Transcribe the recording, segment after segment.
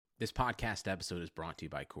This podcast episode is brought to you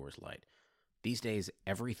by Coors Light. These days,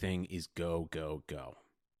 everything is go, go, go.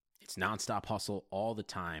 It's nonstop hustle all the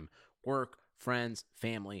time. Work, friends,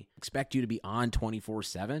 family, expect you to be on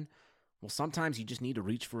 24/7. Well, sometimes you just need to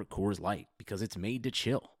reach for a Coors Light because it's made to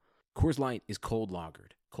chill. Coors Light is cold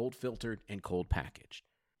lagered, cold filtered, and cold packaged.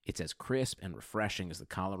 It's as crisp and refreshing as the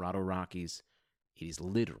Colorado Rockies. It is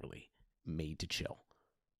literally made to chill.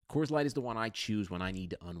 Coors Light is the one I choose when I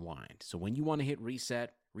need to unwind. So when you want to hit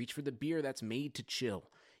reset, reach for the beer that's made to chill.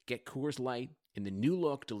 Get Coors Light in the new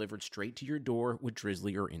look delivered straight to your door with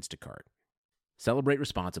Drizzly or Instacart. Celebrate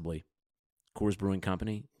responsibly. Coors Brewing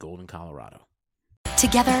Company, Golden, Colorado.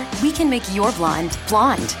 Together, we can make your blonde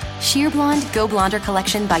blonde. Sheer Blonde Go Blonder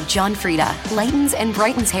collection by John Frieda lightens and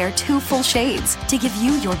brightens hair 2 full shades to give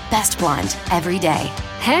you your best blonde every day.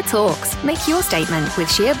 Hair talks. Make your statement with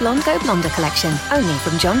Sheer Blonde Go Blonder collection, only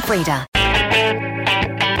from John Frieda.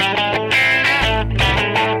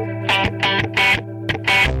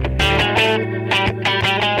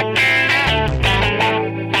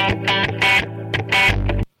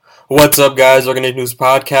 What's up, guys? Welcome to News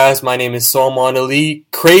Podcast. My name is Salman Ali.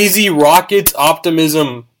 Crazy Rockets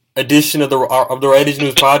Optimism edition of the Right Edge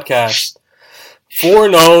News Podcast.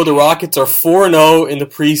 4-0. The Rockets are 4-0 in the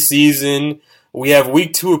preseason. We have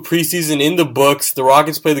week 2 of preseason in the books. The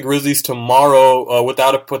Rockets play the Grizzlies tomorrow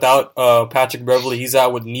without Patrick Beverley. He's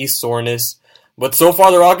out with knee soreness. But so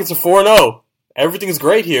far, the Rockets are 4-0. Everything's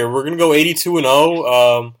great here. We're going to go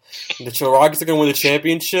 82-0. The Rockets are going to win the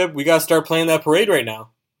championship. We got to start playing that parade right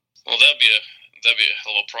now. Well, that'd be a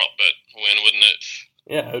hell of a prop bet win, wouldn't it?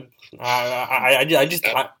 Yeah,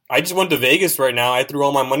 I just went to Vegas right now. I threw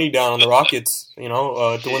all my money down on the Rockets, to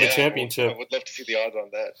win the championship. I would love to see the odds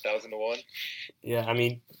on that. 1,000-1. Yeah, I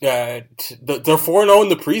mean, they're 4-0 in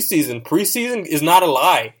the preseason. Preseason is not a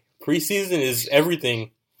lie. Preseason is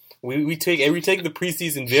everything. We take the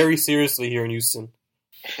preseason very seriously here in Houston.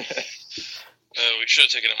 We should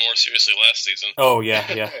have taken it more seriously last season. Oh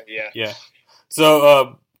yeah. Yeah.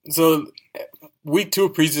 So week 2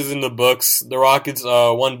 of preseason in the books. The Rockets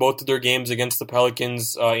won both of their games against the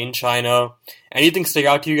Pelicans in China. Anything stick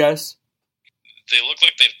out to you guys? They look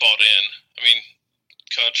like they've bought in. I mean,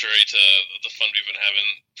 contrary to the fun we've been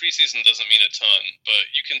having, preseason doesn't mean a ton, but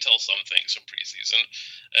you can tell some things from preseason.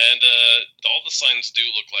 And all the signs do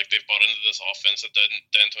look like they've bought into this offense that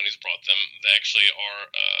D'Antoni's brought them. They actually are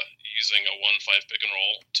using a 1-5 pick and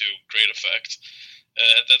roll to great effect.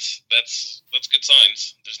 That's good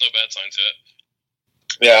signs. There's no bad signs yet.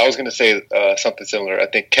 Yeah, I was going to say something similar. I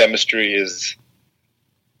think chemistry is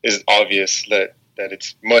obvious that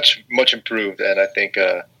it's much improved, and I think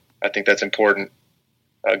that's important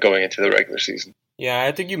going into the regular season. Yeah,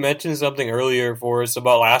 I think you mentioned something earlier for us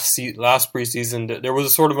about last preseason. There was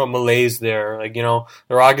a sort of a malaise there. The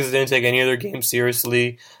Rockets didn't take any of their games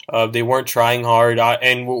seriously. They weren't trying hard,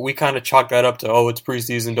 and we kind of chalked that up to, it's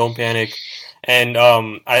preseason, don't panic. And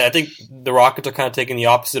I think the Rockets are kind of taking the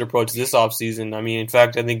opposite approach this offseason. I mean, in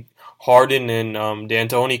fact, I think Harden and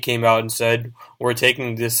D'Antoni came out and said, we're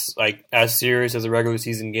taking this as serious as a regular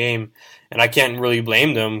season game. And I can't really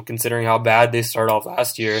blame them considering how bad they started off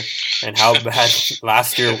last year and how bad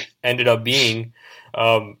last year ended up being.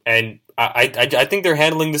 And I think they're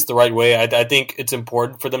handling this the right way. I think it's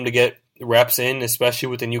important for them to get reps in, especially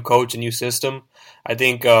with a new coach, a new system. I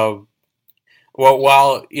think of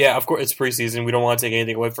course it's preseason. We don't want to take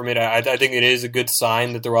anything away from it. I think it is a good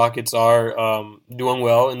sign that the Rockets are doing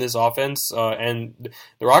well in this offense. And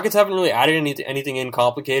the Rockets haven't really added anything in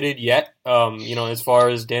complicated yet, as far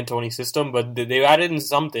as D'Antoni's system. But they've added in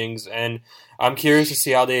some things, and I'm curious to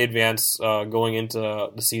see how they advance going into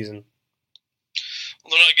the season.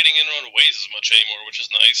 Well, they're not getting in their own ways as much anymore, which is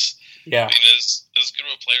nice. Yeah. I mean, as good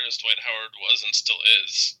of a player as Dwight Howard was and still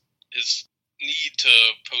is, his need to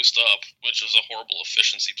post up, which was a horrible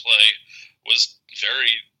efficiency play, was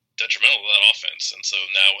very detrimental to that offense. And so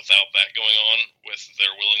now without that going on, with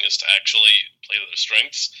their willingness to actually play to their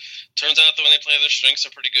strengths, turns out that when they play their strengths,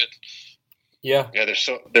 they're pretty good. Yeah. Yeah,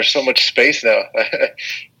 there's so much space now.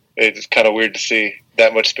 It's kind of weird to see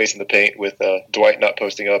that much space in the paint with Dwight not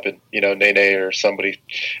posting up and, Nene or somebody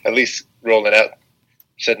at least rolling out,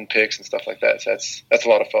 setting picks and stuff like that. So that's a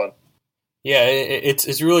lot of fun. Yeah,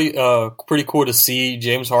 it's really pretty cool to see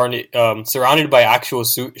James Harden surrounded by actual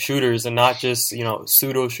shooters and not just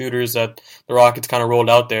pseudo shooters that the Rockets kind of rolled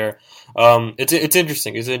out there. It's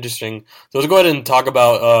interesting. It's interesting. So let's go ahead and talk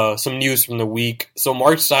about some news from the week. So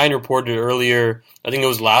Mark Stein reported earlier, I think it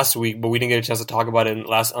was last week, but we didn't get a chance to talk about it on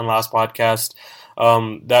last podcast.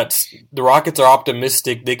 That the Rockets are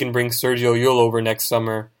optimistic they can bring Sergio Llull over next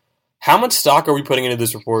summer. How much stock are we putting into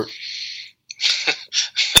this report?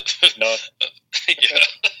 None. Yeah.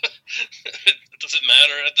 Does it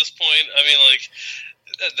matter at this point? I mean, like,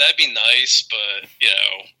 that'd be nice, but,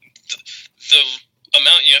 the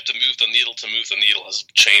amount you have to move the needle has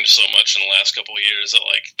changed so much in the last couple of years that,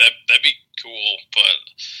 like, that'd be cool, but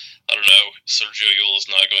I don't know. Sergio Llull is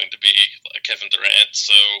not going to be like Kevin Durant,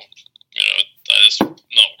 so, I just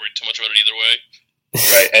not worried too much about it either way.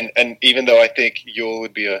 Right, and even though I think Llull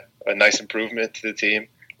would be a nice improvement to the team,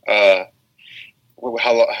 how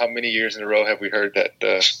many years in a row have we heard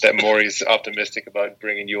that Morey's optimistic about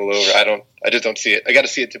bringing Llull over? I just don't see it. I got to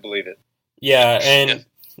see it to believe it. Yeah, and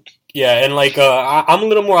like I'm a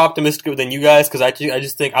little more optimistic than you guys because I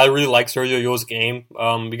just think I really like Sergio Llull's game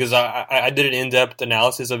because I did an in-depth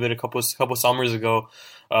analysis of it a couple summers ago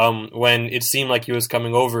when it seemed like he was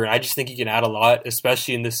coming over, and I just think he can add a lot,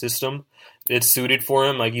 especially in this system. It's suited for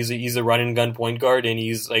him. Like he's a run and gun point guard, and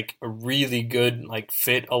he's like a really good like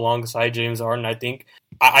fit alongside James Harden. I'm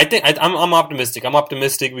optimistic. I'm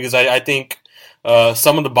optimistic because I think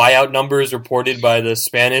some of the buyout numbers reported by the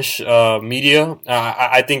Spanish media,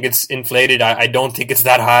 I think it's inflated. I don't think it's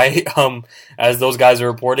that high as those guys are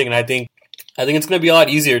reporting, and I think it's going to be a lot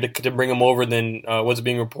easier to bring him over than what's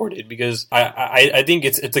being reported because I think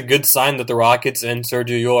it's a good sign that the Rockets and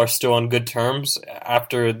Sergio Llull are still on good terms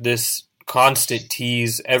after this constant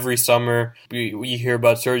tease every summer. We hear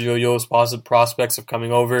about Sergio Llull's positive prospects of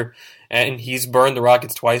coming over, and he's burned the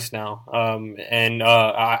Rockets twice now.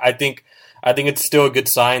 I think it's still a good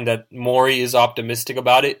sign that Morey is optimistic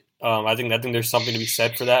about it. I think there's something to be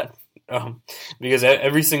said for that. Because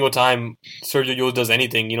every single time Sergio Llull does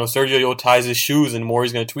anything, Sergio Llull ties his shoes and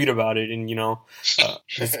Morey's going to tweet about it, and maybe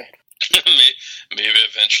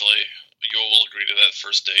eventually Llull will agree to that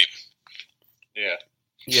first date. Yeah.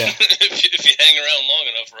 Yeah. if you hang around long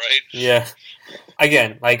enough, right? Yeah.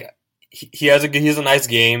 Again, like he has a nice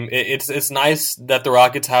game. It's nice that the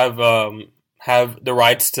Rockets have the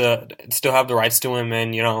rights to still have the rights to him,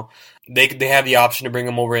 and they have the option to bring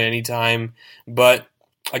him over at any time. But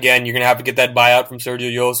again, you're gonna have to get that buyout from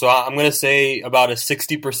Sergio Llull. So I'm gonna say about a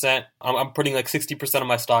 60%. I'm putting like 60% of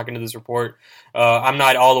my stock into this report. I'm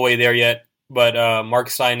not all the way there yet, but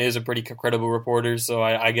Mark Stein is a pretty credible reporter, so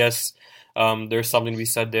I guess there's something to be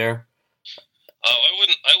said there.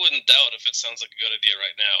 I wouldn't doubt if it sounds like a good idea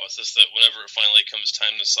right now. It's just that whenever it finally comes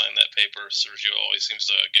time to sign that paper, Sergio always seems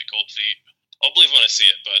to get cold feet. I'll believe when I see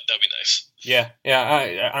it, but that'd be nice. Yeah.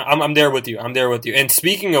 I'm there with you. And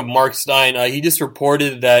speaking of Mark Stein, he just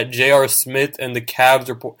reported that J.R. Smith and the Cavs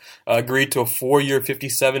agreed to a 4-year,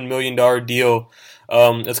 $57 million deal.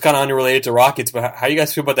 It's kind of unrelated to Rockets, but how do you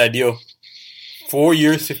guys feel about that deal? 4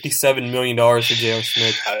 years, $57 million for J.R.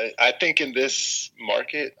 Smith. I think in this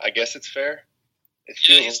market, I guess it's fair. He's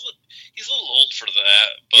a little old for that,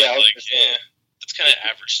 but it's kind of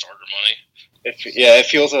average starter money. It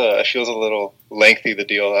feels a little lengthy, the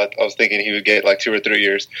deal. I was thinking he would get like 2 or 3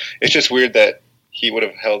 years. It's just weird that he would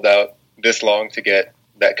have held out this long to get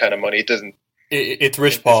that kind of money. It doesn't. It's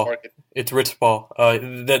Rich Paul. It's Rich Paul.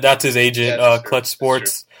 That's his agent, Clutch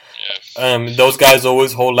Sports. Yeah. Those guys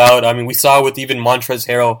always hold out. I mean, we saw with even Montrezl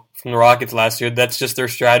Harrell from the Rockets last year. That's just their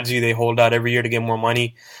strategy. They hold out every year to get more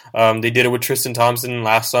money. They did it with Tristan Thompson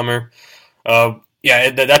last summer.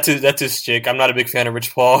 That's his chick. I'm not a big fan of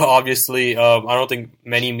Rich Paul, obviously. I don't think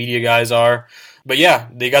many media guys are. But yeah,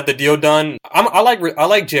 they got the deal done. I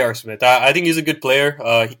like J.R. Smith. I think he's a good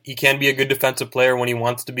player. He can be a good defensive player when he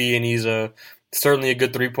wants to be, and he's certainly a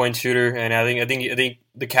good 3-point shooter. And I think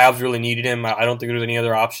the Cavs really needed him. I don't think there's any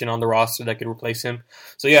other option on the roster that could replace him.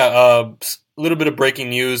 So yeah, a little bit of breaking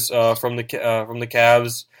news from the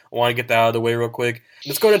Cavs. I want to get that out of the way real quick.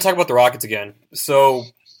 Let's go ahead and talk about the Rockets again. So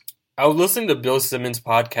I was listening to Bill Simmons'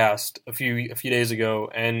 podcast a few days ago,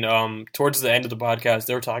 and towards the end of the podcast,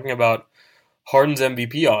 they were talking about Harden's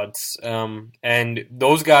MVP odds, and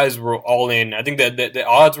those guys were all in. I think that the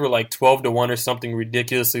odds were like 12-1 or something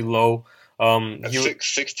ridiculously low.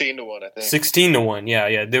 16 to 1, I think. 16 to 1,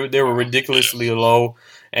 yeah. They were ridiculously low,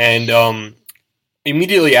 and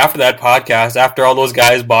immediately after that podcast, after all those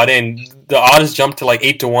guys bought in, the odds jumped to like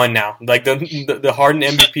 8-1 now. Like the Harden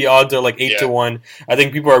MVP odds are like 8-1. I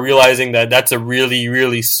think people are realizing that that's a really,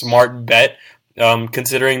 really smart bet.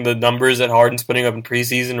 Considering the numbers that Harden's putting up in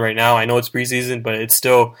preseason right now. I know it's preseason, but it's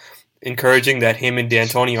still encouraging that him and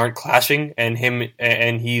D'Antoni aren't clashing, and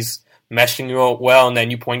he's meshing well in that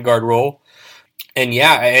new point guard role. And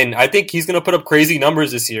and I think he's going to put up crazy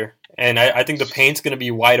numbers this year. And I think the paint's going to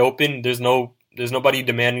be wide open. There's nobody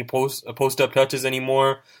demanding post-up touches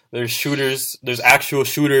anymore. There's shooters. There's actual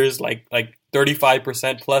shooters, like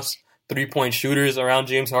 35% plus 3-point shooters around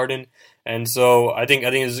James Harden. And so I think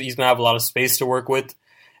he's going to have a lot of space to work with.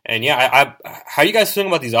 And how are you guys feeling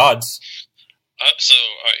about these odds? So,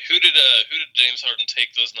 all right, who did James Harden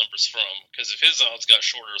take those numbers from? Because if his odds got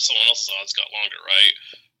shorter, someone else's odds got longer, right?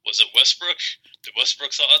 Was it Westbrook? Did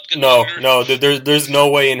Westbrook's odds get longer? No. There's no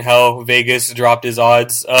way in hell Vegas dropped his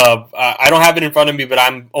odds. I don't have it in front of me, but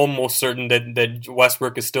I'm almost certain that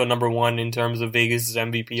Westbrook is still number one in terms of Vegas'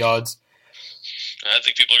 MVP odds. I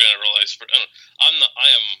think people are going to realize. I am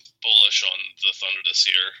bullish on the Thunder this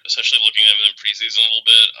year, especially looking at them in preseason a little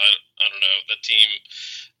bit. I don't know. The team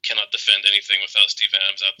cannot defend anything without Steve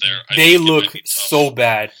Adams out there. They look so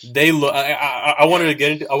bad. They look. I wanted to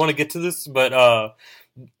get into. I want to get to this, but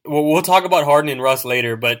we'll talk about Harden and Russ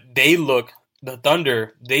later. But they look. The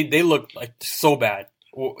Thunder. They look like so bad,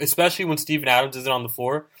 especially when Steven Adams isn't on the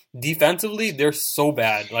floor. Defensively, they're so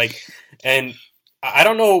bad. And I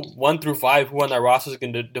don't know 1 through 5 who on that roster is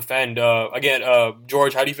going to defend. Again,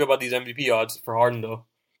 George, how do you feel about these MVP odds for Harden though?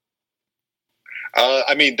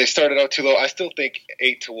 I mean, they started out too low. I still think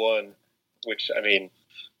 8-1, which I mean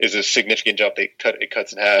is a significant jump. It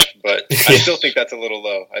cuts in half, but I still think that's a little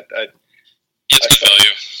low. It's good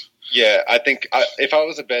value. Yeah, I think if I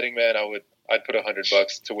was a betting man, I'd put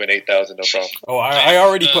 $100 to win 8,000, no problem. Oh, I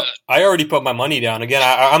already put my money down. Again,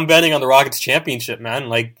 I'm betting on the Rockets championship, man.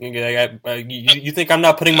 Like, you think I'm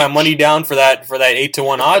not putting my money down for that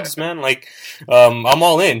 8-1 odds, man? Like, I'm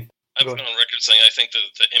all in. I've been on record saying I think that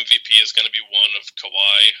the MVP is going to be one of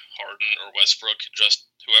Kawhi, Harden, or Westbrook, just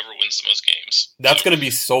whoever wins the most games. That's going to be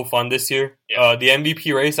so fun this year. Yeah. The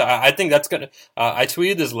MVP race, I think that's going to... I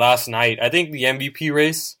tweeted this last night. I think the MVP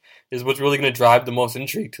race is what's really going to drive the most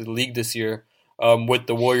intrigue to the league this year. With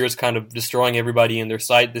the Warriors kind of destroying everybody in their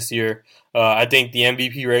sight this year, I think the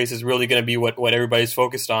MVP race is really going to be what everybody's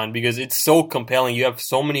focused on because it's so compelling. You have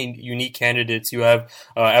so many unique candidates. You have,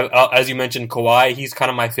 as you mentioned, Kawhi. He's kind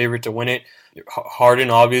of my favorite to win it. Harden,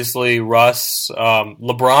 obviously. Russ.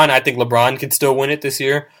 LeBron. I think LeBron can still win it this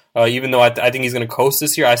year. Even though I think he's going to coast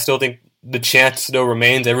this year, I still think the chance still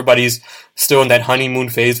remains. Everybody's still in that honeymoon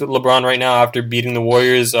phase with LeBron right now after beating the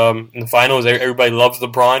Warriors in the finals. Everybody loves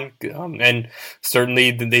LeBron, and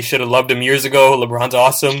certainly they should have loved him years ago. LeBron's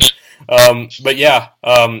awesome. But yeah,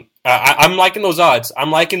 I'm liking those odds.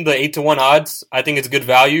 I'm liking the 8-1 odds. I think it's good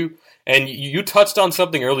value. And you touched on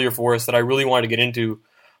something earlier for us that I really wanted to get into.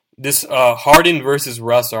 This Harden versus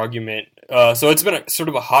Russ argument. So it's been sort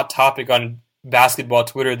of a hot topic on basketball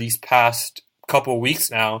Twitter these past couple of weeks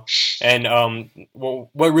now, and what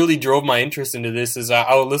really drove my interest into this is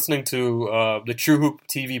I was listening to the True Hoop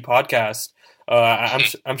TV podcast.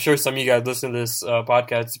 I'm sure some of you guys listen to this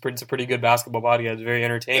podcast. It's a pretty good basketball podcast. It's very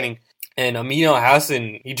entertaining. And Amino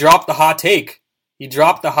Hassan, he dropped the hot take. He's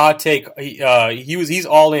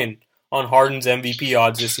all in on Harden's MVP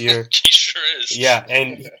odds this year. He sure is. Yeah,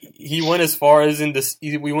 and we went as far as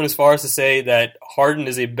to say that Harden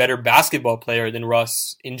is a better basketball player than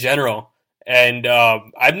Russ in general. And I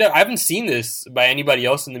haven't seen this by anybody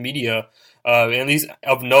else in the media, at least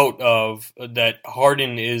of note of that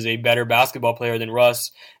Harden is a better basketball player than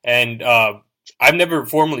Russ. And I've never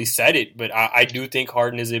formally said it, but I do think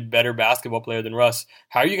Harden is a better basketball player than Russ.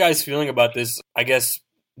 How are you guys feeling about this, I guess,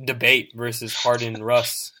 debate versus Harden and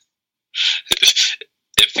Russ?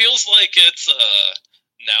 It feels like it's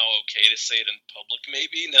now okay to say it in public,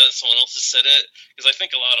 maybe, now that someone else has said it, because I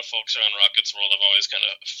think a lot of folks around Rockets World have always kind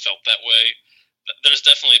of felt that way. There's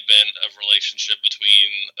definitely been a relationship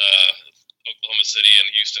between Oklahoma City and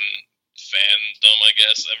Houston fandom, I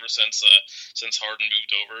guess, ever since Harden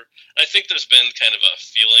moved over. I think there's been kind of a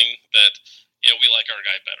feeling that, yeah, we like our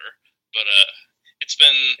guy better, but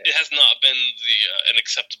it has not been an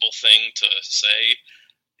acceptable thing to say.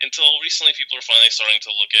 Until recently, people are finally starting to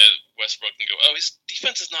look at Westbrook and go, oh, his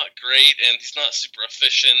defense is not great, and he's not super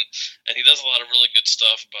efficient, and he does a lot of really good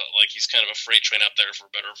stuff, but like he's kind of a freight train out there for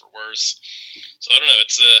better or for worse. So I don't know.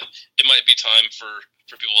 It might be time for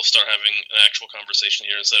people to start having an actual conversation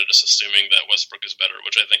here instead of just assuming that Westbrook is better,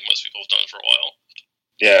 which I think most people have done for a while.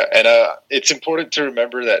 Yeah, and it's important to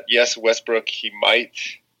remember that, yes, Westbrook, he might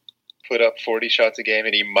put up 40 shots a game,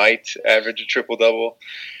 and he might average a triple-double.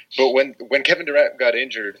 But when Kevin Durant got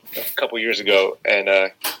injured a couple years ago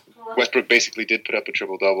and Westbrook basically did put up a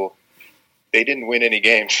triple-double, they didn't win any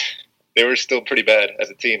games. They were still pretty bad as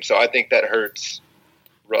a team. So I think that hurts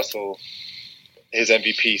Russell, his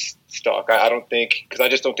MVP stock. I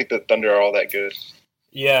just don't think the Thunder are all that good.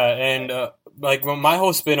 Yeah, and my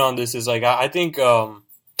whole spin on this is I think I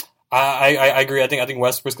agree. I think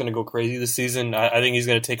Westbrook's going to go crazy this season. I think he's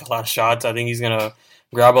going to take a lot of shots. I think he's going to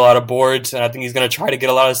grab a lot of boards, and I think he's going to try to get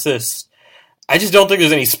a lot of assists. I just don't think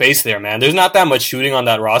there's any space there, man. There's not that much shooting on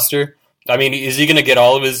that roster. I mean, is he going to get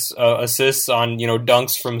all of his assists on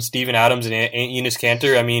dunks from Steven Adams and Enes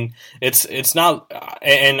Kanter? I mean, it's not.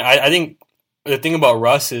 And I think the thing about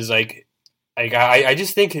Russ is I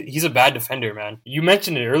just think he's a bad defender, man. You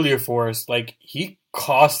mentioned it earlier for us. Like, he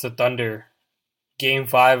cost the Thunder Game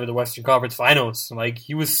 5 of the Western Conference Finals. Like,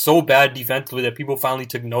 he was so bad defensively that people finally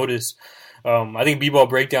took notice. I think B-Ball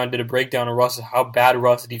Breakdown did a breakdown of Russ, how bad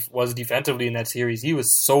Russ was defensively in that series. He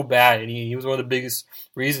was so bad, and he was one of the biggest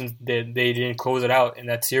reasons that they didn't close it out in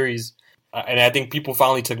that series. And I think people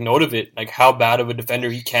finally took note of it, like how bad of a defender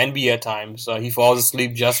he can be at times. He falls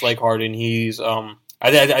asleep just like Harden.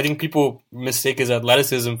 I think people mistake his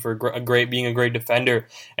athleticism for being a great defender,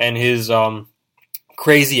 and his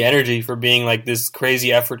crazy energy for being like this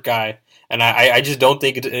crazy effort guy. And I just don't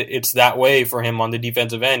think it's that way for him on the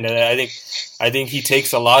defensive end. And I think he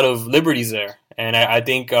takes a lot of liberties there, and I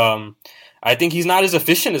think he's not as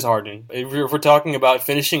efficient as Harden. If we're talking about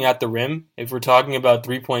finishing at the rim, if we're talking about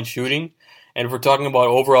 3-point shooting, and if we're talking about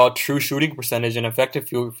overall true shooting percentage and effective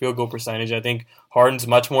field goal percentage, I think Harden's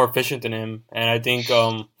much more efficient than him. And I think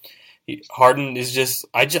Harden is just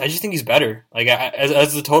I just think he's better. Like,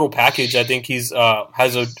 as the total package, I think he's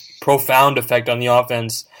has a profound effect on the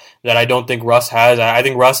offense that I don't think Russ has. I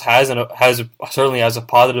think Russ certainly has a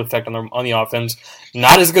positive effect on the offense.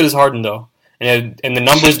 Not as good as Harden though, and the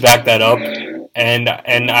numbers back that up. And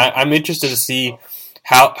I'm interested to see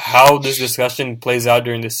how this discussion plays out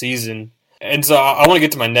during the season. And so I want to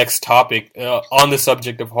get to my next topic on the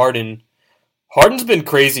subject of Harden. Harden's been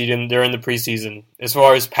crazy during the preseason as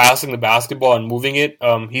far as passing the basketball and moving it.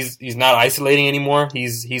 He's not isolating anymore.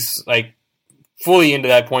 He's like fully into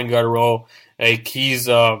that point guard role. Like, he's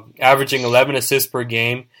averaging 11 assists per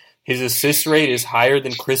game. His assist rate is higher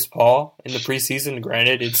than Chris Paul in the preseason.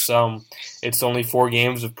 Granted, it's only 4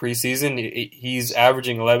 games of preseason. He's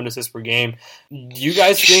averaging 11 assists per game. Do you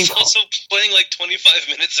guys think he's also playing like 25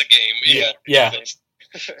 minutes a game? Yeah.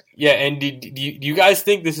 Yeah, and do you guys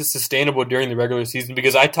think this is sustainable during the regular season?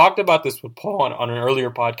 Because I talked about this with Paul on an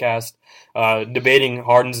earlier podcast, debating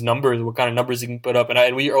Harden's numbers, what kind of numbers he can put up,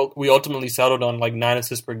 and we ultimately settled on like 9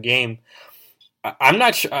 assists per game. I'm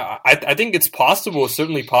not sure. I think it's possible,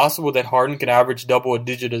 certainly possible, that Harden can average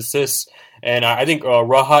double-digit assists. And I think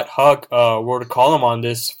Rahat Huck wrote a column on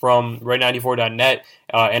this from Red94.net,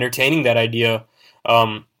 entertaining that idea.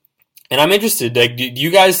 And I'm interested. Like, do you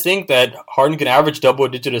guys think that Harden can average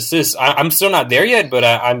double-digit assists? I'm still not there yet, but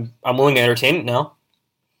I'm willing to entertain it now.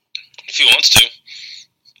 If he wants to.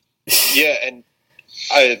 Yeah, and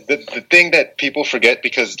the thing that people forget,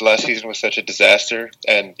 because last season was such a disaster,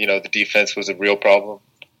 and the defense was a real problem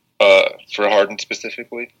for Harden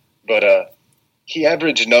specifically. But he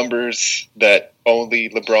averaged numbers that only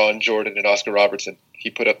LeBron, Jordan, and Oscar Robertson. He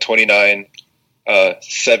put up 29,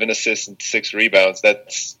 7 assists, and 6 rebounds.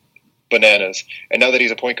 That's bananas. And now that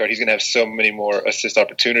he's a point guard, he's going to have so many more assist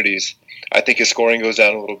opportunities. I think his scoring goes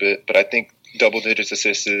down a little bit, but I think double digits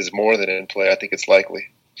assists is more than in play. I think it's likely.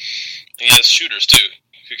 He has shooters too,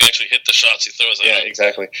 who can actually hit the shots he throws at him. Yeah,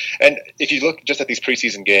 exactly. And if you look just at these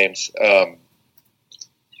preseason games, how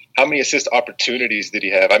many assist opportunities did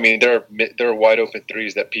he have? I mean, there are wide open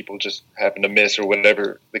threes that people just happen to miss, or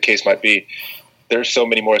whatever the case might be. There's so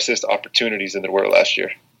many more assist opportunities than there were last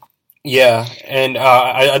year. Yeah, and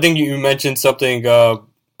I think you mentioned something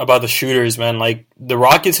about the shooters, man. Like, the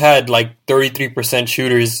Rockets had like 33%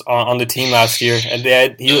 shooters on the team last year, and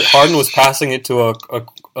Harden was passing it to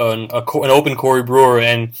an open Corey Brewer,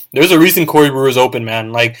 and there's a reason Corey Brewer's open,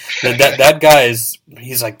 man. Like, that guy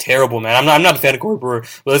he's like terrible, man. I'm not a fan of Corey Brewer,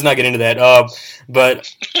 but let's not get into that.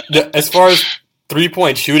 But as far as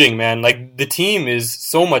 3-point shooting, man, like, the team is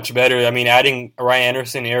so much better. I mean, adding Ryan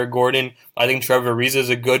Anderson, Eric Gordon, I think Trevor Ariza is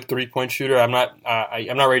a good 3-point shooter. I'm not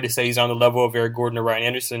ready to say he's on the level of Eric Gordon or Ryan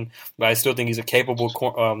Anderson, but I still think he's a capable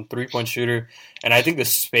 3-point shooter. And I think the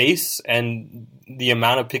space and the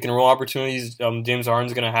amount of pick and roll opportunities James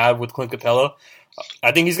Harden's going to have with Clint Capella,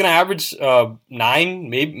 I think he's going to average 9,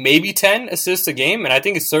 maybe 10 assists a game, and I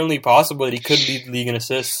think it's certainly possible that he could lead the league in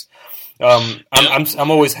assists.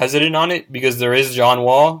 I'm always hesitant on it because there is John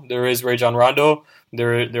Wall, there is Rajon Rondo,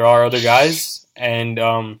 there are other guys, and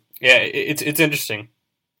it's interesting.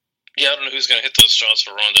 Yeah, I don't know who's going to hit those shots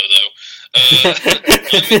for Rondo though.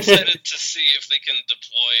 I'm excited to see if they can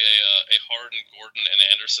deploy a Harden, Gordon, and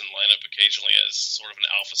Anderson lineup occasionally as sort of an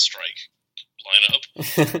alpha strike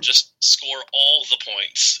lineup. Just score all the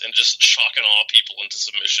points and just shock and awe people into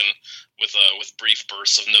submission with brief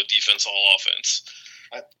bursts of no defense, all offense.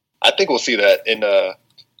 I think we'll see that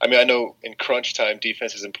I know in crunch time,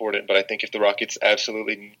 defense is important, but I think if the Rockets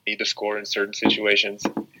absolutely need to score in certain situations,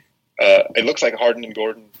 it looks like Harden and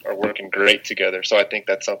Gordon are working great together. So I think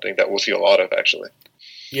that's something that we'll see a lot of, actually.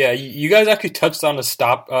 Yeah, you guys actually touched on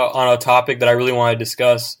a topic that I really want to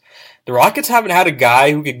discuss. The the Rockets haven't had a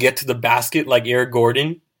guy who could get to the basket like Eric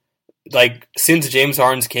Gordon, like since James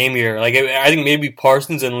Harden came here. Like I think maybe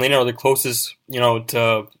Parsons and Lin are the closest,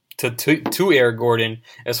 to Eric Gordon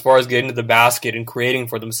as far as getting to the basket and creating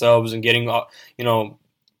for themselves and getting,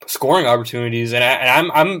 scoring opportunities. And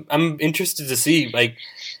I'm interested to see, like,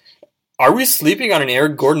 are we sleeping on an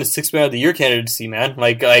Eric Gordon 6th Man of the Year candidacy, man?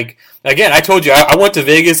 Like again, I told you I went to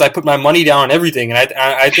Vegas. I put my money down on everything, and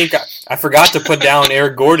I think I forgot to put down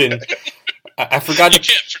Eric Gordon. I forgot. You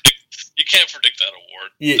can't predict that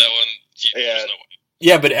award. Yeah. That one. There's no way.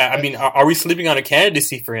 Yeah, but I mean, are we sleeping on a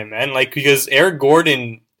candidacy for him, man? Like, because Eric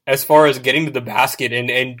Gordon, as far as getting to the basket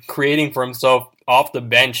and creating for himself off the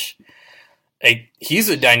bench, like, he's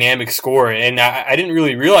a dynamic scorer, and I didn't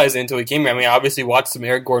really realize it until he came here. I mean, I obviously watched some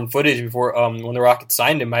Eric Gordon footage before when the Rockets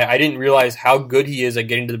signed him. I didn't realize how good he is at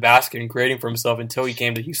getting to the basket and creating for himself until he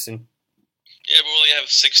came to Houston. Yeah, but will he have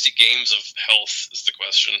 60 games of health is the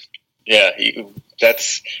question. Yeah,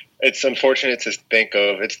 it's unfortunate to think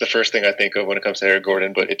of. It's the first thing I think of when it comes to Eric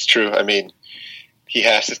Gordon, but it's true. I mean, he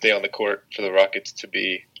has to stay on the court for the Rockets to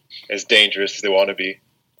be as dangerous as they want to be.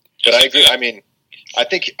 But I agree. I mean, I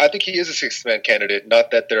think he is a 6th man candidate.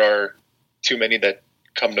 Not that there are too many that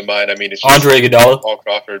come to mind. I mean, it's just Andre Iguodala, Jamal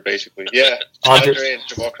Crawford, basically. Yeah, Andre and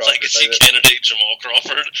Jamal Crawford. Legacy candidate Jamal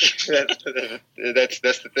Crawford. That's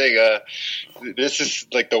the thing. This is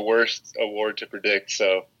like the worst award to predict.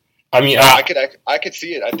 So I mean, I could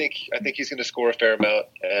see it. I think he's going to score a fair amount,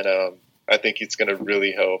 and I think it's going to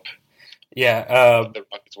really help. Yeah, the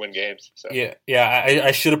Rockets win games. So. Yeah.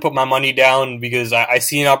 I should have put my money down because I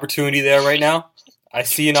see an opportunity there right now. I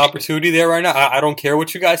don't care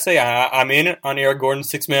what you guys say. I'm in it on Eric Gordon,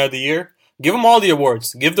 6th Man of the Year. Give him all the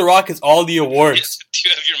awards. Give the Rockets all the awards. Do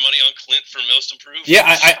you have your money on Clint for most improved? Yeah,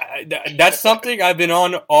 I that's something I've been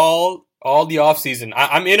on all the offseason.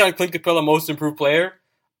 I'm in on Clint Capella, most improved player.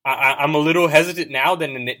 I'm a little hesitant now that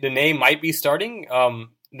the name might be starting.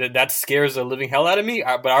 That scares the living hell out of me.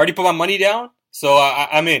 But I already put my money down, so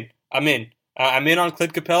I'm in. I'm in on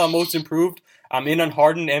Clint Capella, most improved. I'm in on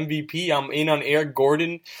Harden MVP. I'm in on Eric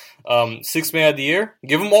Gordon, 6th Man of the Year.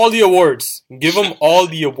 Give them all the awards. I'll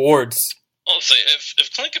say if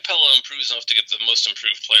Clint Capella improves enough to get the most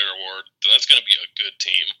improved player award, then that's going to be a good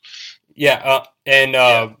team. Yeah,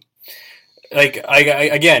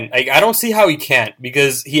 I don't see how he can't,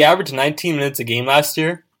 because he averaged 19 minutes a game last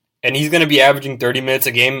year, and he's going to be averaging 30 minutes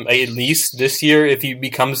a game at least this year if he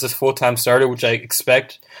becomes this full-time starter, which I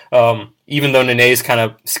expect. Even though Nene is kind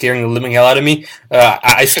of scaring the living hell out of me,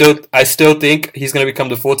 I still think he's going to become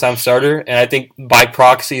the full-time starter, and I think by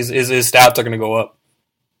proxy his stats are going to go up.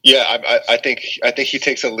 Yeah, I think he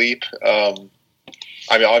takes a leap. I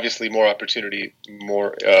mean, obviously, more opportunity,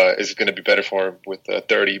 is going to be better for him with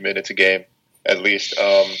 30 minutes a game at least.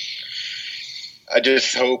 I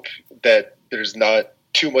just hope that there's not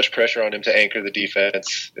too much pressure on him to anchor the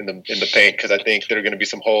defense in the paint, because I think there are going to be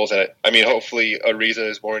some holes in it. I mean, hopefully Ariza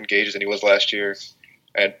is more engaged than he was last year,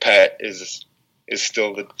 and Pat is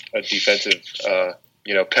still a defensive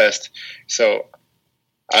pest. So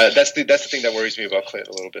that's the thing that worries me about Clint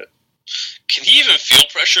a little bit. Can he even feel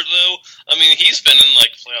pressure though? I mean, he's been in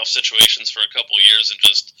like playoff situations for a couple of years and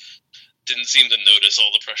just didn't seem to notice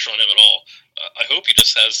all the pressure on him at all. I hope he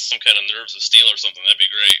just has some kind of nerves of steel or something. That'd be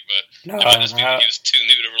great, but it might just be that he was too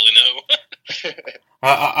new to really know.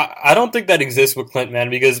 I don't think that exists with Clint, man,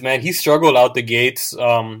 because, man, he struggled out the gates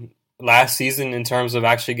last season in terms of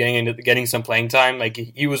actually getting some playing time. Like,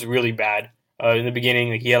 he was really bad in the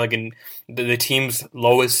beginning. Like, he had like the team's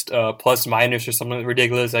lowest plus minus or something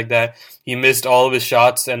ridiculous like that. He missed all of his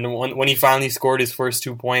shots, and when he finally scored his first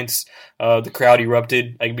 2 points, the crowd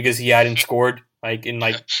erupted, like, because he hadn't scored like in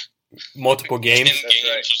like multiple games.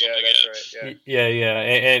 That's right. Yeah.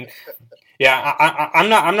 And I'm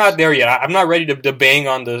not there yet. I'm not ready to bang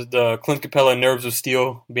on the Clint Capella nerves of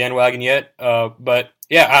steel bandwagon yet. But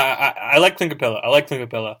yeah, I like Clint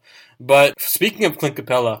Capella. But speaking of Clint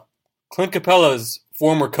Capella's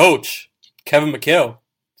former coach, Kevin McHale,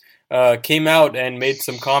 came out and made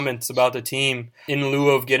some comments about the team in lieu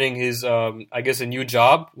of getting his, I guess, a new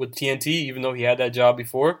job with TNT, even though he had that job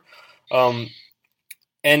before.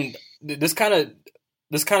 And this kind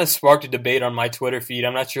of sparked a debate on my Twitter feed.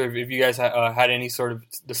 I'm not sure if you guys had any sort of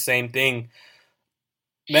the same thing.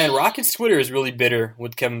 Man, Rockets Twitter is really bitter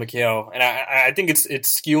with Kevin McHale, and I think it's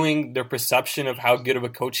skewing their perception of how good of a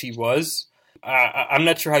coach he was. I'm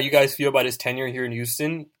not sure how you guys feel about his tenure here in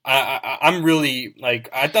Houston. I'm really like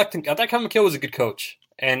I thought Kevin McHale was a good coach,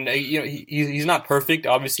 And he's not perfect.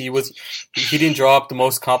 Obviously, he didn't draw up the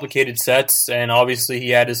most complicated sets, and obviously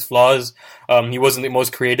he had his flaws. He wasn't the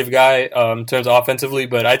most creative guy in terms of offensively,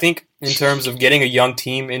 but I think in terms of getting a young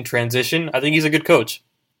team in transition, I think he's a good coach.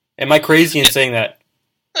 Am I crazy in saying that?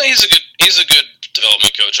 No, he's a good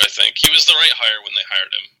development coach. I think he was the right hire when they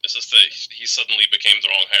hired him. It's just that he suddenly became the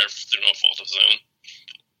wrong hire through no fault of his own.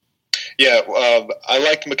 Yeah, I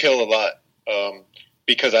liked McHale a lot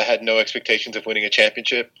because I had no expectations of winning a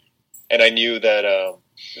championship, and I knew that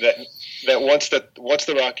once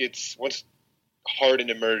the Rockets, once Harden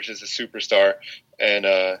emerged as a superstar, and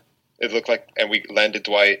it looked like, and we landed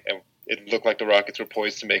Dwight, and it looked like the Rockets were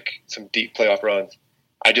poised to make some deep playoff runs.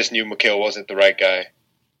 I just knew McHale wasn't the right guy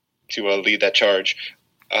to lead that charge.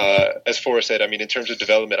 As Forrest said, I mean, in terms of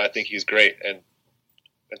development, I think he's great, and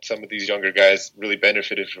some of these younger guys really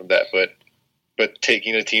benefited from that. But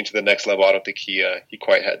taking a team to the next level, I don't think he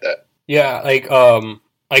quite had that. Yeah,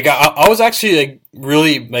 I was actually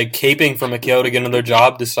really caping for McHale to get another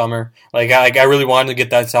job this summer. I really wanted to get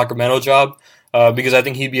that Sacramento job because I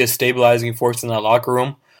think he'd be a stabilizing force in that locker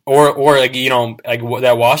room. Or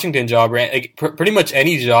that Washington job, right? Pretty much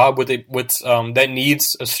any job with that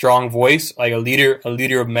needs a strong voice, like a leader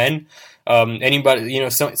of men. Anybody,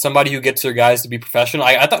 somebody who gets their guys to be professional.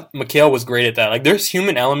 I thought McHale was great at that. There's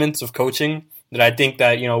human elements of coaching that I think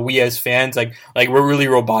that we as fans we're really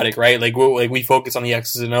robotic, right? We focus on the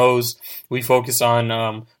X's and O's. We focus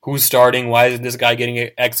on who's starting, why isn't this guy getting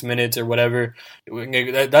X minutes or whatever.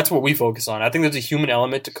 That's what we focus on. I think there's a human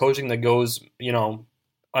element to coaching that goes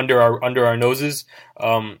under our noses,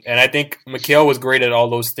 and I think McHale was great at all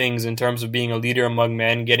those things in terms of being a leader among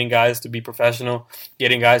men, getting guys to be professional,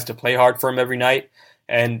 getting guys to play hard for him every night.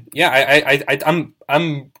 And yeah, I'm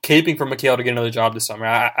caping for McHale to get another job this summer.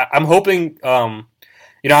 I'm hoping, I'm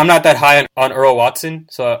not that high on Earl Watson,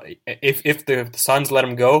 so if the Suns let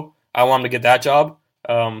him go, I want him to get that job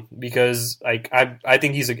because I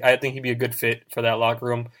think he'd be a good fit for that locker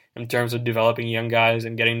room in terms of developing young guys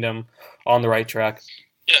and getting them on the right track.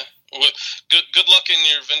 Yeah, well, good luck in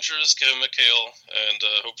your ventures, Kevin McHale, and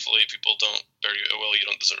hopefully people don't bury you. Well, you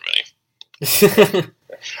don't deserve any.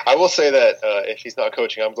 I will say that if he's not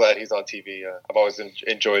coaching, I'm glad he's on TV. I've always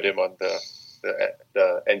enjoyed him on the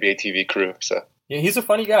NBA TV crew. So yeah, he's a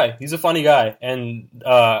funny guy. And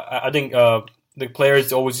I think the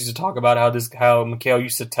players always used to talk about how McHale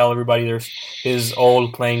used to tell everybody his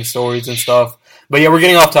old playing stories and stuff. But yeah, we're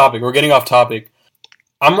getting off topic.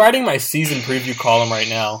 I'm writing my season preview column right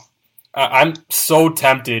now. I'm so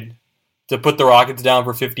tempted to put the Rockets down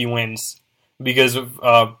for 50 wins because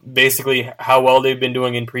of basically how well they've been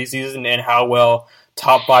doing in preseason and how well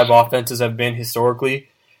top 5 offenses have been historically.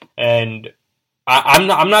 And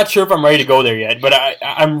I'm not sure if I'm ready to go there yet, but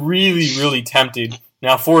I'm really, really tempted.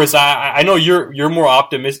 Now, Forrest, I know you're more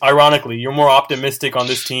optimistic. Ironically, you're more optimistic on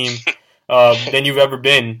this team than you've ever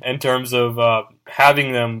been in terms of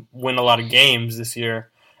having them win a lot of games this year.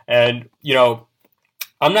 And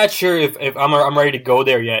I'm not sure if I'm ready to go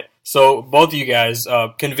there yet. So both of you guys,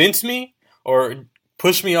 convince me or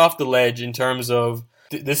push me off the ledge in terms of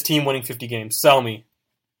this team winning 50 games. Sell me,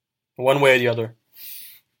 one way or the other.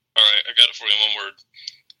 All right, I got it for you in one word.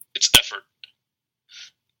 It's effort.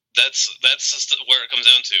 That's just where it comes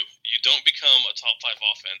down to. You don't become a top 5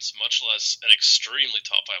 offense, much less an extremely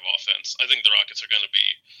top 5 offense. I think the Rockets are going to be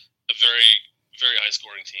a very, very high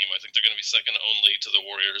scoring team. I think they're going to be second only to the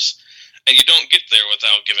Warriors. And you don't get there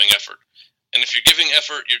without giving effort. And if you're giving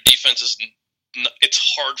effort, your defense is. It's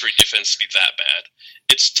hard for your defense to be that bad.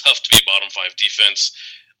 It's tough to be a bottom 5 defense.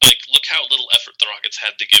 Look how little effort the Rockets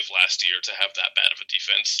had to give last year to have that bad of a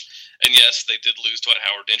defense. And yes, they did lose Dwight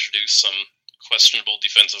Howard to introduce some questionable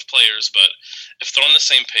defensive players, but if they're on the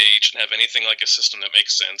same page and have anything like a system that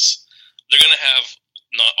makes sense, they're going to have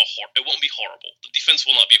it won't be horrible. The defense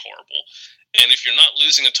will not be horrible. And if you're not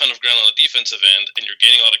losing a ton of ground on the defensive end and you're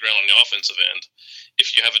gaining a lot of ground on the offensive end,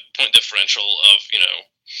 if you have a point differential of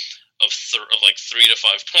 3 to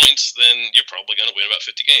 5 points, then you're probably going to win about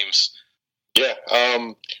 50 games. Yeah,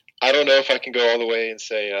 I don't know if I can go all the way and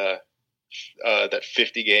say that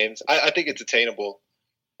 50 games. I think it's attainable,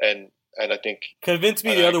 and I think convince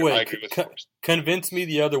me the other way. Convince me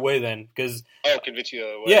the other way then, because convince you the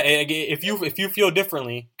other way. Yeah, if you feel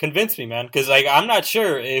differently, convince me, man. Because I'm not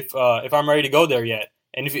sure if I'm ready to go there yet.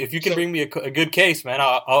 And if you can bring me a good case, man,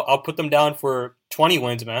 I'll put them down for 20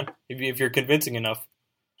 wins, man. If you're convincing enough.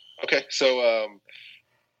 Okay, so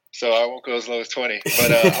I won't go as low as 20,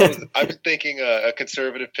 but I was thinking a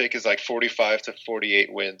conservative pick is 45 to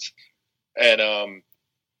 48 wins, and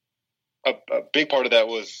a big part of that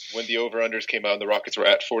was when the over-unders came out and the Rockets were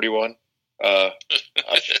at 41. That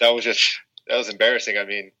was just that was embarrassing. I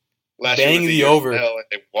mean, last Bang year was the year over. from hell, and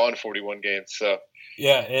they won 41 games. So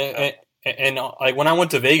Yeah, and like when I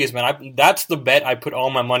went to Vegas, man, that's the bet I put all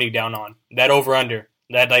my money down on. That over under.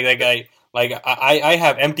 That I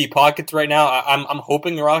have empty pockets right now. I'm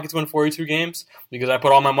hoping the Rockets win 42 games because I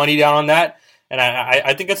put all my money down on that, and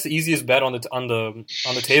I think that's the easiest bet on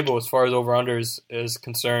the table as far as over under is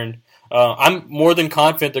concerned. I'm more than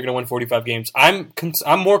confident they're going to win 45 games. I'm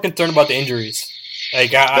more concerned about the injuries.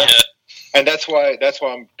 Like and that's why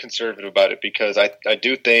I'm conservative about it, because I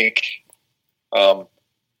do think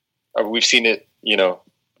we've seen it,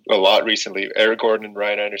 a lot recently. Eric Gordon and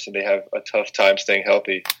Ryan Anderson, they have a tough time staying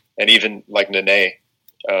healthy, and even like Nene,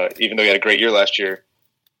 even though he had a great year last year,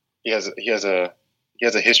 he has a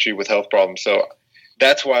history with health problems. So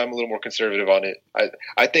that's why I'm a little more conservative on it.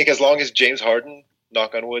 I think as long as James Harden,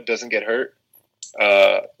 knock on wood, doesn't get hurt,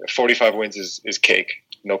 45 wins is cake,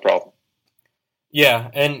 no problem. Yeah,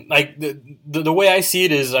 and like the way I see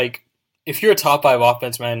it is like if you're a top 5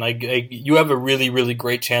 offense, man, like you have a really, really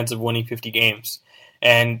great chance of winning 50 games.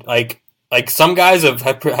 And like some guys have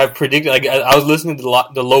predicted. Like I was listening to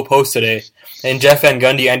the Low Post today, and Jeff Van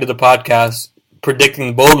Gundy ended the podcast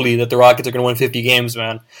predicting boldly that the Rockets are going to win 50 games,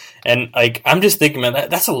 man. And like I'm just thinking, man,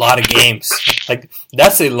 that's a lot of games. Like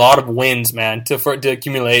that's a lot of wins, man, to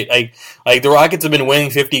accumulate. Like the Rockets have been winning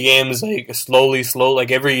 50 games like slowly,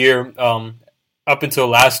 like every year. Up until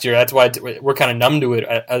last year, that's why we're kind of numb to it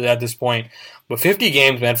at this point. But 50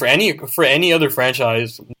 games, man, for any other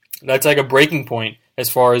franchise, that's like a breaking point as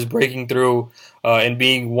far as breaking through and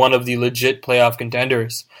being one of the legit playoff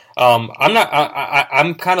contenders.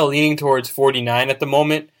 I'm kind of leaning towards 49 at the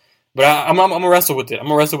moment, but I'm gonna wrestle with it. I'm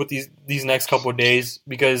gonna wrestle with these next couple of days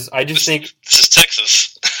because I just think this is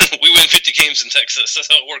Texas. We win 50 games in Texas. That's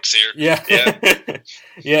how it works here. Yeah.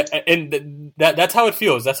 Yeah, and that's how it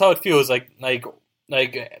feels. That's how it feels.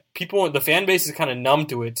 Like people, the fan base is kind of numb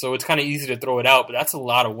to it, so it's kind of easy to throw it out. But that's a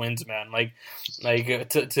lot of wins, man. Like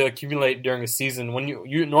to accumulate during a season when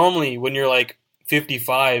you normally when you're like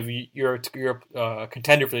 55, you're a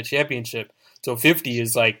contender for the championship. So 50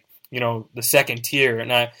 is like the second tier,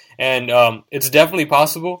 and it's definitely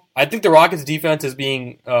possible. I think the Rockets' defense is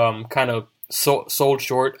being kind of sold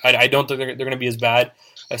short. I don't think they're going to be as bad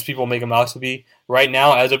as people make them out to be. Right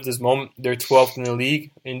now, as of this moment, they're 12th in the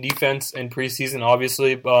league in defense in preseason,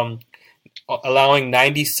 obviously, allowing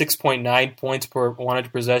 96.9 points per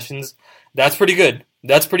 100 possessions. That's pretty good.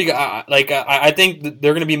 That's pretty good. I think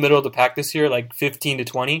they're going to be middle of the pack this year, like 15 to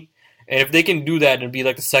 20. And if they can do that and be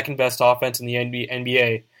like the second best offense in the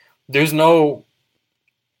NBA, there's no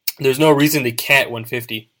reason they can't win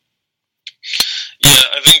 50.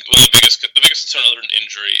 Yeah, I think one of the biggest concern other than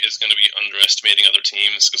injury is going to be underestimating other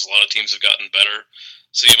teams, because a lot of teams have gotten better.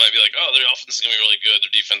 So you might be like, oh, their offense is going to be really good,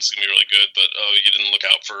 their defense is going to be really good, but you didn't look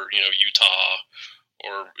out for Utah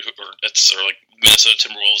or like Minnesota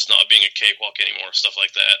Timberwolves not being a cakewalk anymore, stuff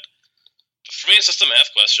like that. But for me, it's just a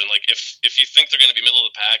math question. Like if you think they're going to be middle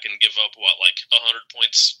of the pack and give up 100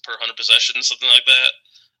 points per 100 possessions, something like that,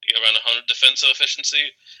 around 100 defensive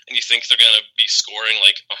efficiency, and you think they're going to be scoring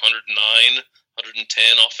like 109, 110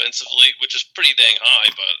 offensively, which is pretty dang high,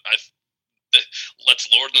 but let's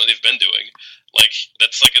lower than what they've been doing. Like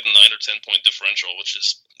that's like a 9 or 10 point differential, which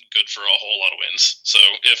is good for a whole lot of wins. So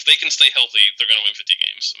if they can stay healthy, they're going to win 50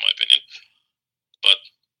 games, in my opinion. But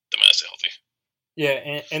they might stay healthy.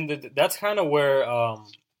 Yeah, and that's kind of where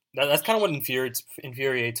that's kind of what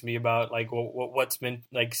infuriates me about like what's been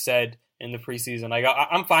like said in the preseason. Like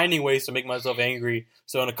I'm finding ways to make myself angry,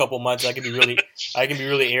 so in a couple months I can be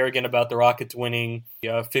really arrogant about the Rockets winning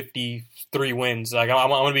 53 wins. Like I'm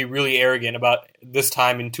going to be really arrogant about this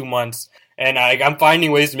time in 2 months, and I'm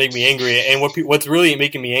finding ways to make me angry. And what's really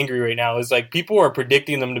making me angry right now is like people are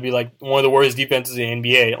predicting them to be like one of the worst defenses in the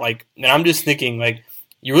NBA. Like, and I'm just thinking like,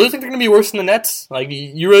 you really think they're going to be worse than the Nets? Like,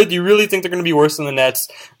 you really think they're going to be worse than the Nets,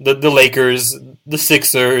 the Lakers, the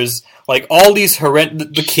Sixers, like all these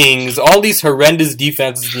the Kings, all these horrendous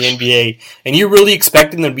defenses in the NBA, and you're really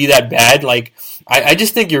expecting them to be that bad? Like, I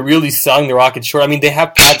just think you're really selling the Rockets short. I mean, they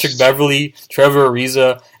have Patrick Beverley, Trevor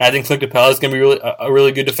Ariza, and I think Clint Capella is going to be a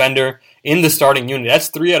really good defender in the starting unit. That's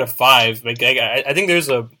 3 out of 5. Like, I think there's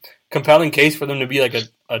a compelling case for them to be like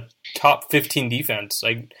a top 15 defense.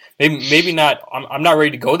 Like maybe not. I'm not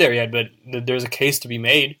ready to go there yet, but there's a case to be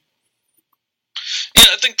made.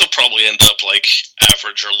 Yeah, I think they'll probably end up like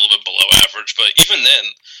average or a little bit below average. But even then,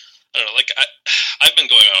 I don't know. Like I've been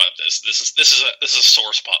going on at this. This is a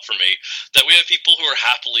sore spot for me that we have people who are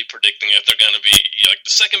happily predicting that they're going to be like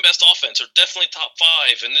the second best offense or definitely top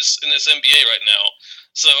 5 in this NBA right now.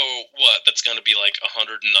 So what? That's going to be like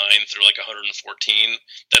 109 through like 114.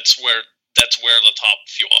 That's where that's where the top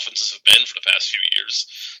few offenses have been for the past few years.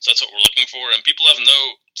 So that's what we're looking for. And people have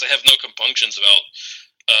no compunctions about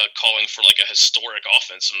calling for like a historic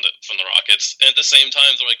offense from the Rockets. And at the same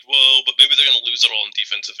time, they're like, whoa, but maybe they're going to lose it all in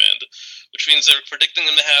defensive end, which means they're predicting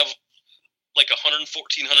them to have like 114,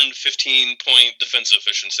 115 point defensive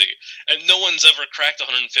efficiency. And no one's ever cracked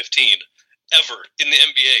 115 ever in the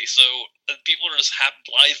NBA. So people are just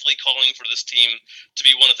blithely calling for this team to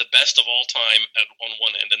be one of the best of all time on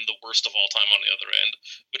one end and the worst of all time on the other end,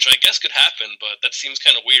 which I guess could happen, but that seems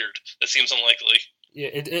kind of weird. That seems unlikely.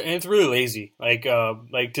 Yeah, it's really lazy, like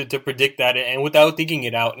to predict that and without thinking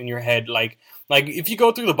it out in your head. Like if you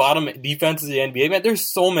go through the bottom defenses of the NBA, man, there's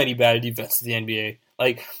so many bad defenses in the NBA.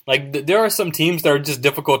 Like there are some teams that are just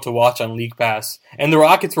difficult to watch on League Pass, and the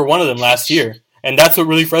Rockets were one of them last year, and that's what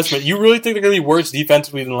really frustrates me. You really think they're going to be worse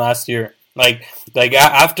defensively than last year? Like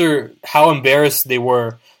after how embarrassed they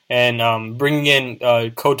were, and bringing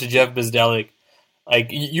in coach Jeff Bzdelik, like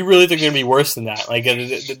you really think they're going to be worse than that? Like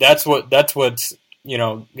that's what's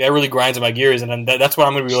that really grinds my gears, and that's what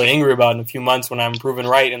I'm going to be really angry about in a few months when I'm proven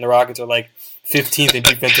right, and the Rockets are like 15th in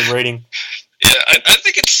defensive rating. Yeah, I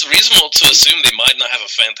think it's reasonable to assume they might not have a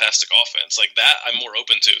fantastic offense. Like that, I'm more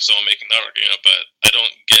open to, so I'm making that argument, but I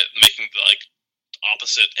don't get making the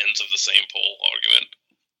opposite ends of the same pole argument.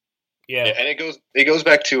 Yeah, and it goes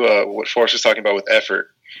back to what Forrest was talking about with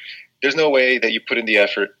effort. There's no way that you put in the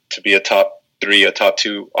effort to be a top 3, a top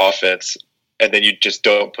 2 offense, and then you just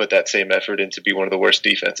don't put that same effort in to be one of the worst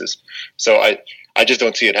defenses. So I just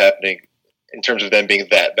don't see it happening in terms of them being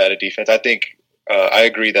that bad a defense. I think I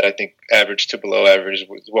agree that I think average to below average is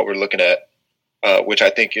what we're looking at, which I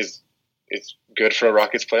think is good for a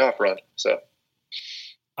Rockets playoff run. So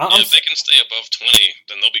if they can stay above 20,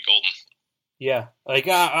 then they'll be golden. Yeah,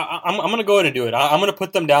 I'm going to go ahead and do it. I'm going to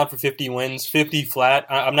put them down for 50 wins, 50 flat.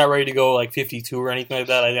 I'm not ready to go 52 or anything like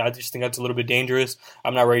that. I just think that's a little bit dangerous.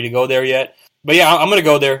 I'm not ready to go there yet. But yeah, I'm going to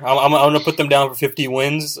go there. I'm going to put them down for 50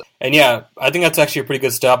 wins. And yeah, I think that's actually a pretty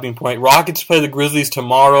good stopping point. Rockets play the Grizzlies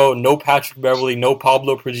tomorrow. No Patrick Beverley, no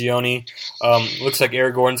Pablo Prigioni. Looks like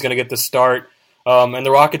Eric Gordon's going to get the start. And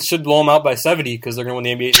the Rockets should blow them out by 70 because they're going to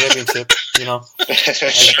win the NBA championship.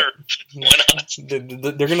 Sure, why not?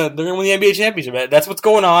 They're gonna win the NBA championship. That's what's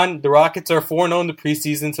going on. The Rockets are 4-0 in the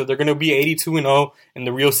preseason, so they're gonna be 82-0 in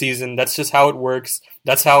the real season. That's just how it works.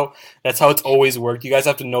 That's how it's always worked. You guys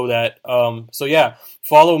have to know that. So yeah,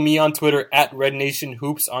 follow me on Twitter at Red Nation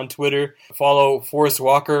Hoops on Twitter. Follow Forrest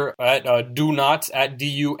Walker at Dunots at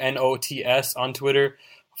DUNOTS on Twitter.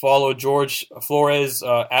 Follow George Flores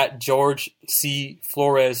at George C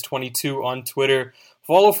Flores 22 on Twitter.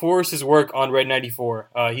 Follow Forrest's work on Red 94.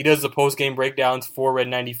 He does the post-game breakdowns for Red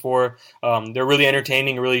 94. They're really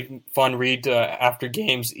entertaining, a really fun read after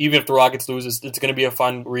games. Even if the Rockets lose, it's going to be a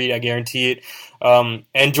fun read, I guarantee it.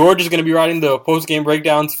 And George is going to be writing the post-game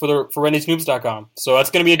breakdowns for RedNationHoops.com. So that's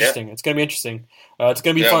going to be interesting. Yeah. It's going to be interesting. It's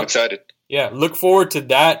going to be fun. I'm excited. Yeah, look forward to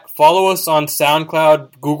that. Follow us on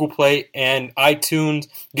SoundCloud, Google Play, and iTunes.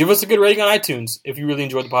 Give us a good rating on iTunes if you really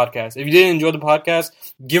enjoyed the podcast. If you didn't enjoy the podcast,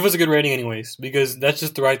 give us a good rating anyways, because that's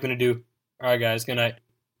just the right thing to do. All right, guys. Good night.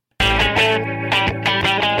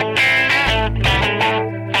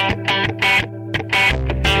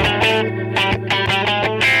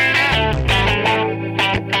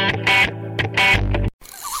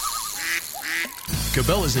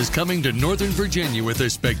 Cabela's is coming to Northern Virginia with a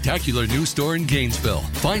spectacular new store in Gainesville.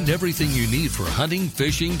 Find everything you need for hunting,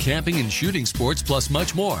 fishing, camping, and shooting sports, plus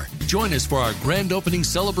much more. Join us for our grand opening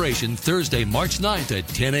celebration Thursday, March 9th at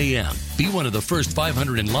 10 a.m. Be one of the first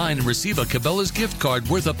 500 in line and receive a Cabela's gift card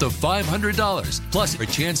worth up to $500, plus a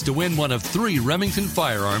chance to win one of 3 Remington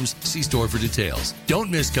firearms. See store for details. Don't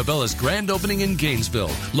miss Cabela's grand opening in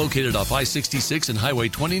Gainesville, located off I-66 and Highway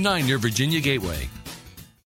 29 near Virginia Gateway.